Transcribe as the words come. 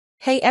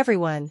Hey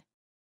everyone!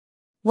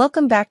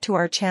 Welcome back to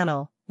our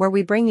channel, where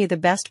we bring you the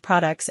best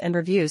products and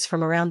reviews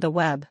from around the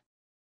web.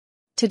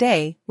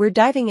 Today, we're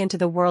diving into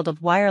the world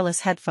of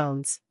wireless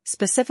headphones,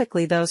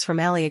 specifically those from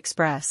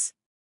Aliexpress.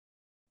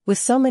 With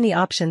so many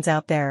options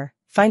out there,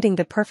 finding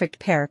the perfect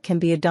pair can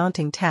be a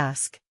daunting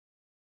task.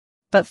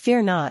 But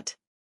fear not.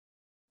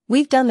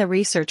 We've done the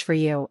research for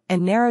you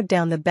and narrowed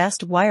down the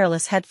best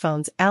wireless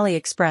headphones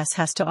Aliexpress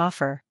has to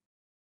offer.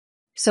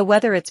 So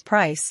whether it's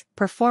price,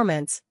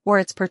 performance, or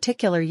its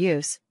particular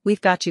use,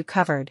 we've got you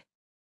covered.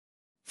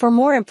 For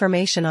more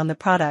information on the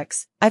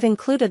products, I've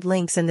included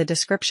links in the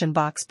description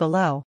box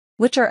below,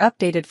 which are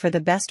updated for the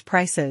best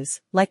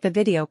prices, like the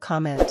video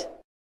comment.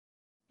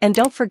 And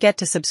don't forget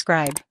to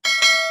subscribe.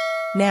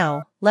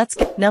 Now, let's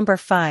get number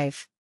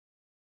 5.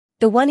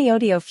 The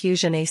Oneodio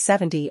Fusion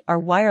A70 are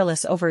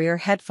wireless over-ear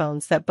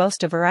headphones that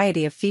boast a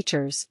variety of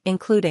features,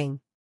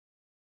 including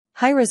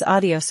high-res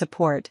audio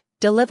support,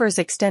 delivers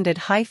extended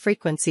high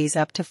frequencies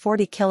up to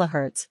 40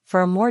 kHz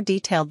for a more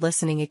detailed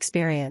listening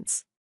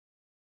experience.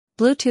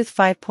 Bluetooth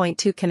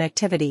 5.2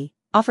 connectivity,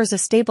 offers a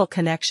stable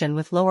connection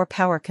with lower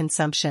power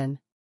consumption.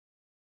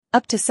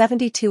 Up to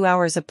 72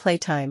 hours of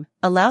playtime,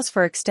 allows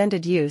for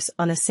extended use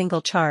on a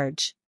single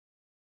charge.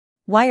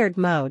 Wired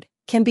mode,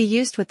 can be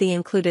used with the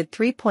included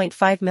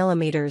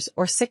 3.5mm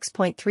or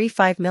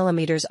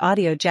 6.35mm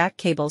audio jack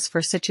cables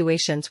for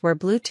situations where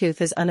Bluetooth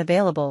is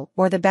unavailable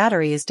or the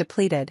battery is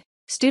depleted.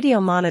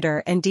 Studio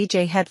monitor and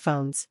DJ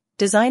headphones,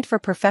 designed for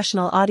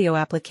professional audio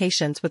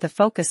applications with a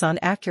focus on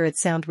accurate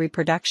sound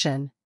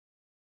reproduction.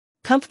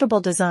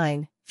 Comfortable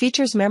design,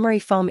 features memory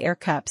foam ear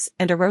cups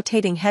and a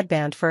rotating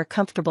headband for a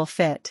comfortable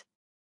fit.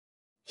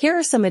 Here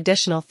are some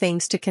additional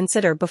things to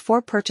consider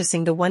before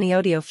purchasing the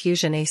Oneodio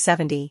Fusion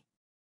A70.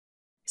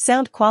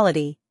 Sound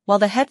quality, while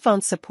the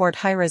headphones support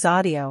high-res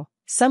audio,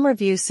 some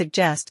reviews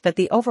suggest that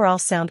the overall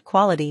sound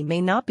quality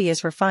may not be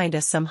as refined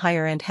as some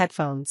higher-end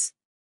headphones.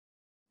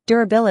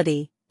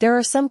 Durability, there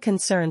are some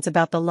concerns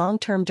about the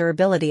long-term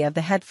durability of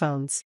the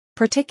headphones,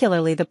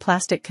 particularly the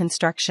plastic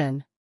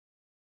construction.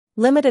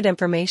 Limited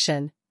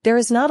information, there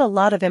is not a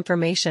lot of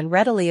information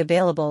readily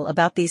available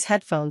about these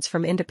headphones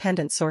from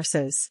independent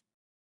sources.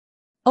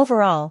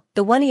 Overall,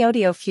 the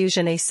Oneodio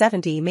Fusion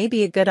A70 may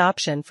be a good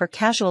option for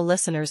casual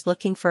listeners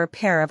looking for a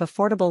pair of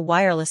affordable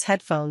wireless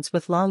headphones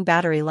with long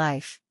battery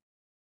life.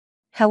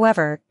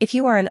 However, if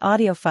you are an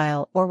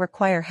audiophile or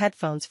require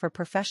headphones for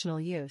professional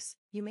use,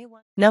 you may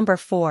want. Number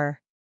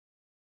 4.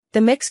 The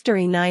Mixcder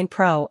E9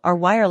 Pro are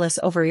wireless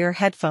over-ear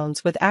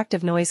headphones with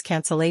active noise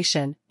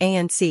cancellation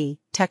 (ANC)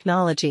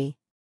 technology.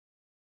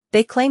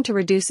 They claim to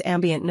reduce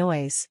ambient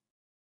noise.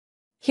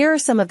 Here are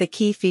some of the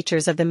key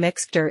features of the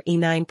Mixcder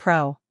E9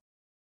 Pro.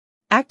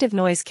 Active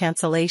noise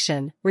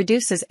cancellation,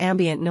 reduces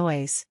ambient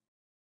noise.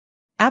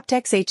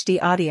 aptX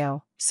HD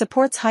audio,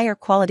 supports higher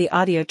quality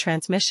audio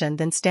transmission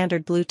than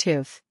standard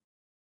Bluetooth.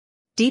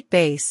 Deep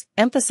bass,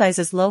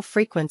 emphasizes low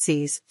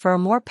frequencies for a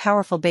more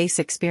powerful bass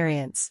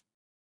experience.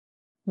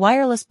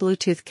 Wireless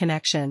Bluetooth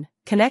connection,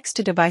 connects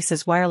to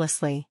devices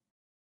wirelessly.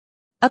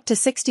 Up to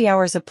 60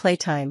 hours of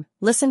playtime,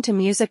 listen to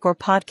music or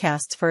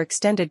podcasts for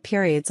extended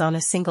periods on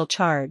a single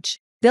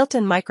charge.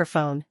 Built-in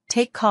microphone,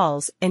 take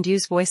calls and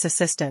use voice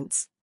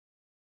assistants.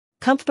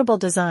 Comfortable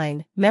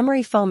design,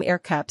 memory foam ear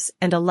cups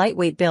and a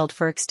lightweight build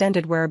for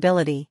extended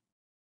wearability.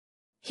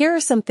 Here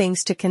are some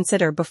things to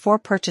consider before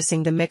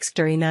purchasing the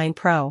Mixcder E9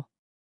 Pro.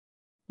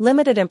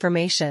 Limited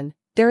information,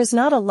 there is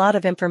not a lot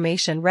of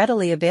information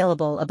readily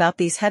available about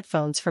these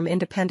headphones from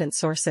independent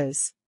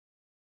sources.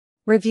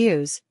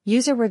 Reviews,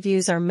 user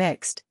reviews are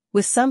mixed,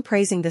 with some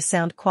praising the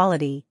sound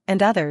quality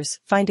and others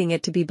finding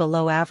it to be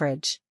below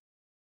average.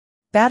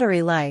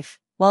 Battery life,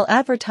 while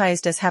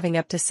advertised as having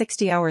up to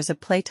 60 hours of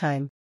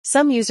playtime,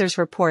 some users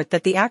report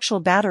that the actual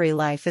battery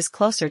life is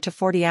closer to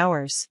 40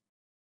 hours.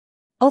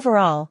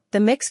 Overall, the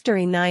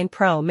Mixcder E9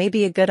 Pro may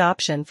be a good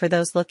option for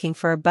those looking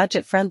for a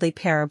budget-friendly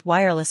pair of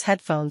wireless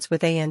headphones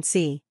with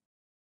ANC.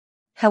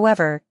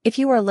 However, if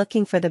you are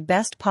looking for the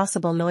best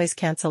possible noise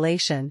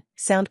cancellation,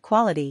 sound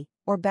quality,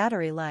 or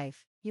battery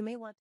life, you may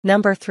want.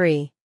 Number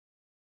 3.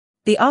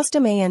 The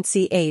AUSDOM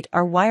ANC8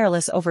 are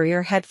wireless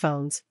over-ear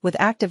headphones with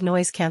active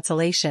noise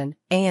cancellation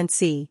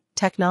 (ANC)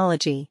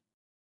 technology.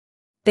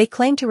 They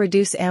claim to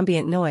reduce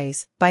ambient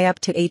noise by up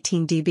to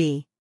 18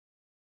 dB.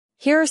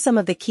 Here are some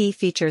of the key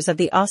features of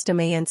the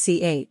AUSDOM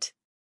ANC8.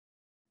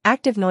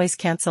 Active noise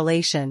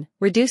cancellation,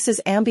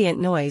 reduces ambient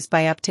noise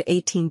by up to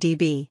 18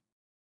 dB.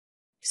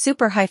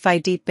 Super hi-fi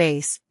deep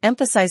bass,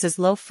 emphasizes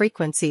low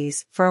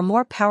frequencies for a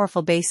more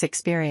powerful bass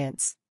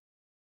experience.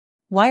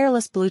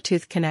 Wireless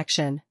Bluetooth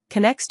connection,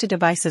 connects to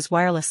devices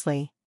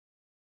wirelessly.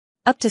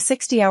 Up to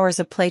 60 hours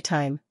of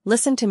playtime,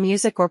 listen to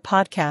music or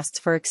podcasts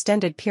for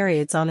extended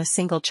periods on a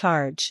single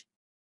charge.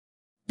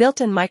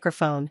 Built-in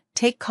microphone,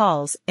 take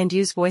calls and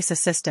use voice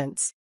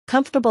assistants.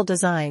 Comfortable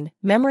design,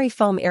 memory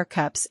foam ear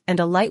cups and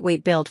a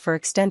lightweight build for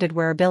extended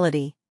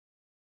wearability.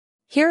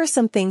 Here are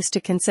some things to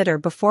consider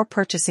before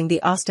purchasing the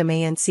AUSDOM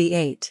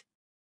ANC8.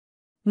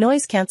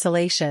 Noise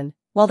cancellation,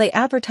 while they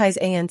advertise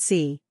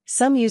ANC,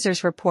 some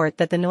users report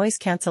that the noise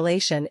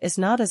cancellation is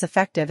not as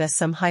effective as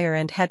some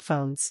higher-end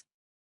headphones.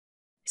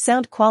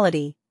 Sound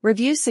quality.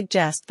 Reviews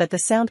suggest that the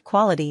sound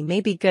quality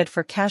may be good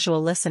for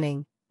casual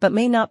listening, but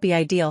may not be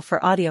ideal for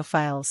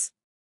audiophiles.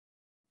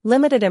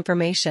 Limited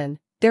information.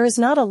 There is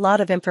not a lot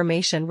of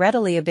information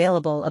readily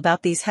available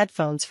about these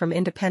headphones from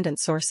independent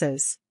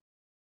sources.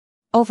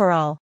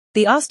 Overall,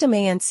 the AUSDOM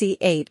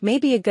ANC8 may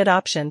be a good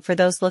option for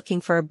those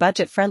looking for a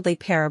budget-friendly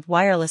pair of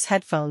wireless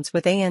headphones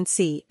with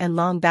ANC and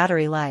long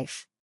battery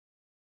life.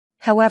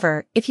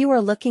 However, if you are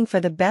looking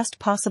for the best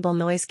possible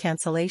noise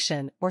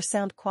cancellation or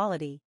sound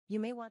quality, you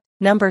may want.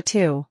 Number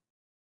 2.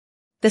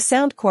 The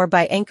Soundcore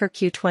by Anker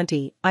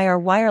Q20 IR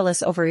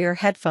wireless over-ear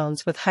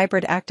headphones with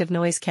hybrid active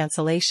noise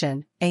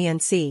cancellation,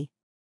 ANC.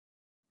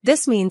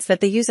 This means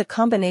that they use a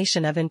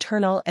combination of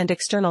internal and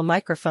external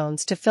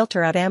microphones to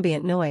filter out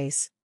ambient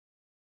noise.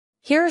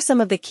 Here are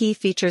some of the key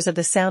features of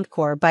the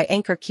Soundcore by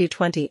Anker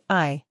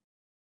Q20i.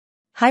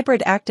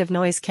 Hybrid active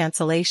noise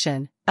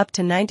cancellation, up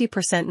to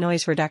 90%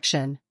 noise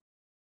reduction.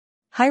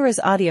 Hi-Res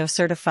audio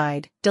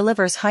certified,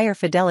 delivers higher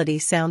fidelity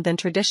sound than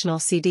traditional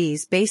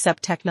CDs. Bass-up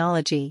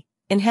technology,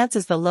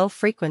 enhances the low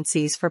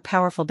frequencies for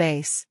powerful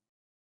bass.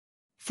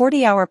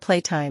 40-hour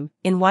playtime,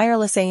 in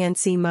wireless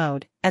ANC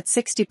mode, at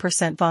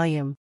 60%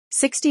 volume.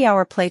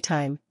 60-hour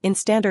playtime, in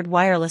standard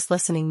wireless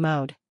listening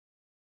mode.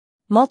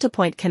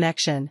 Multipoint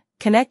connection,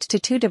 connect to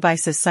 2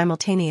 devices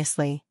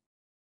simultaneously.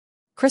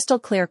 Crystal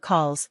clear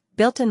calls,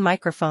 built-in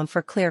microphone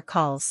for clear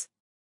calls.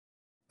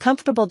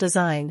 Comfortable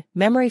design,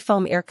 memory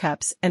foam ear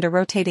cups and a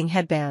rotating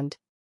headband.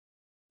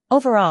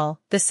 Overall,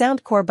 the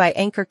Soundcore by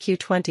Anker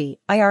Q20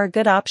 are a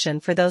good option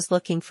for those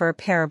looking for a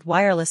pair of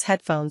wireless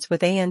headphones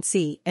with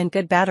ANC and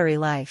good battery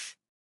life.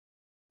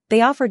 They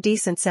offer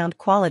decent sound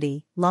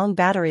quality, long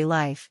battery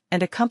life,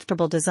 and a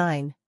comfortable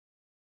design.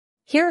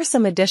 Here are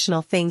some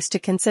additional things to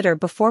consider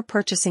before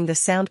purchasing the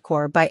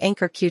Soundcore by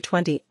Anker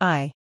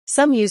Q20i.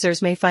 Some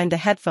users may find the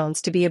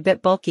headphones to be a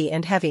bit bulky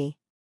and heavy.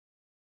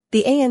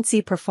 The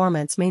ANC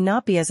performance may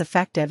not be as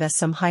effective as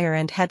some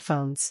higher-end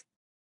headphones.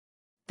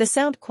 The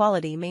sound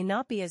quality may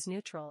not be as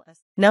neutral as.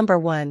 Number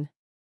 1.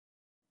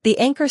 The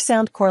Anker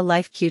Soundcore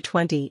Life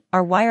Q20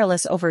 are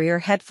wireless over-ear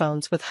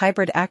headphones with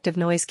hybrid active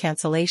noise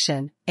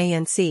cancellation,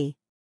 ANC.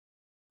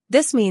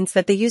 This means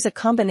that they use a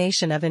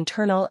combination of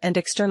internal and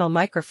external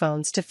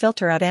microphones to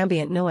filter out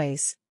ambient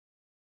noise.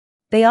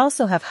 They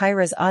also have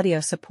Hi-Res audio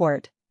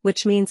support,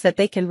 which means that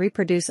they can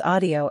reproduce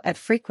audio at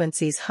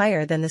frequencies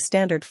higher than the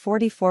standard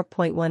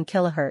 44.1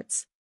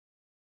 kHz.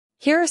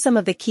 Here are some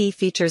of the key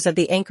features of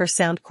the Anker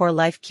Soundcore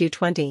Life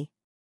Q20.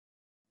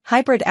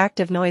 Hybrid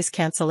active noise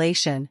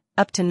cancellation,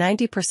 up to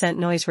 90%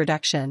 noise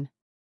reduction.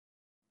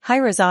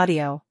 Hi-Res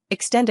audio,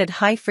 extended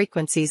high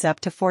frequencies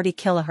up to 40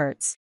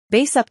 kHz.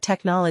 Bass-up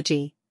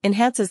technology,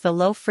 enhances the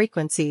low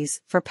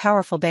frequencies for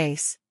powerful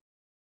bass.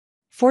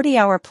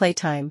 40-hour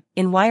playtime,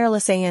 in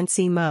wireless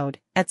ANC mode,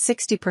 at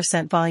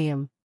 60%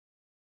 volume.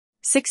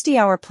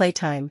 60-hour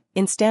playtime,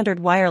 in standard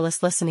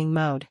wireless listening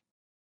mode.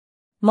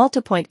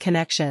 Multipoint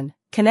connection,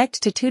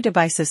 connect to 2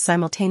 devices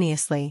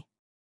simultaneously.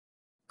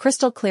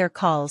 Crystal clear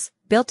calls,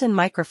 built-in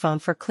microphone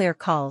for clear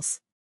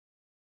calls.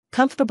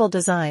 Comfortable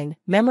design,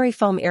 memory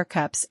foam ear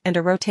cups and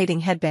a rotating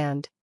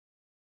headband.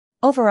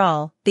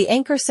 Overall, the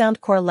Anker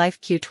Soundcore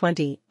Life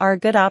Q20 are a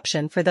good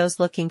option for those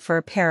looking for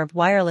a pair of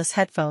wireless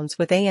headphones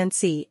with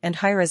ANC and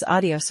Hi-Res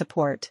audio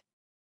support.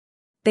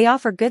 They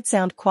offer good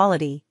sound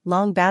quality,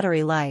 long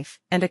battery life,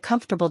 and a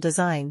comfortable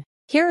design.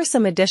 Here are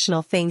some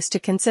additional things to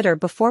consider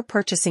before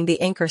purchasing the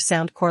Anker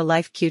Soundcore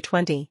Life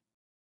Q20.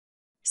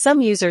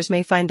 Some users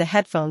may find the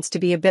headphones to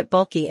be a bit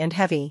bulky and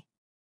heavy.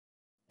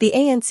 The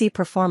ANC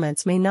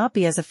performance may not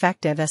be as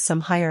effective as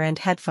some higher-end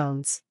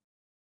headphones.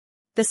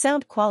 The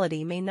sound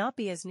quality may not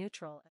be as neutral.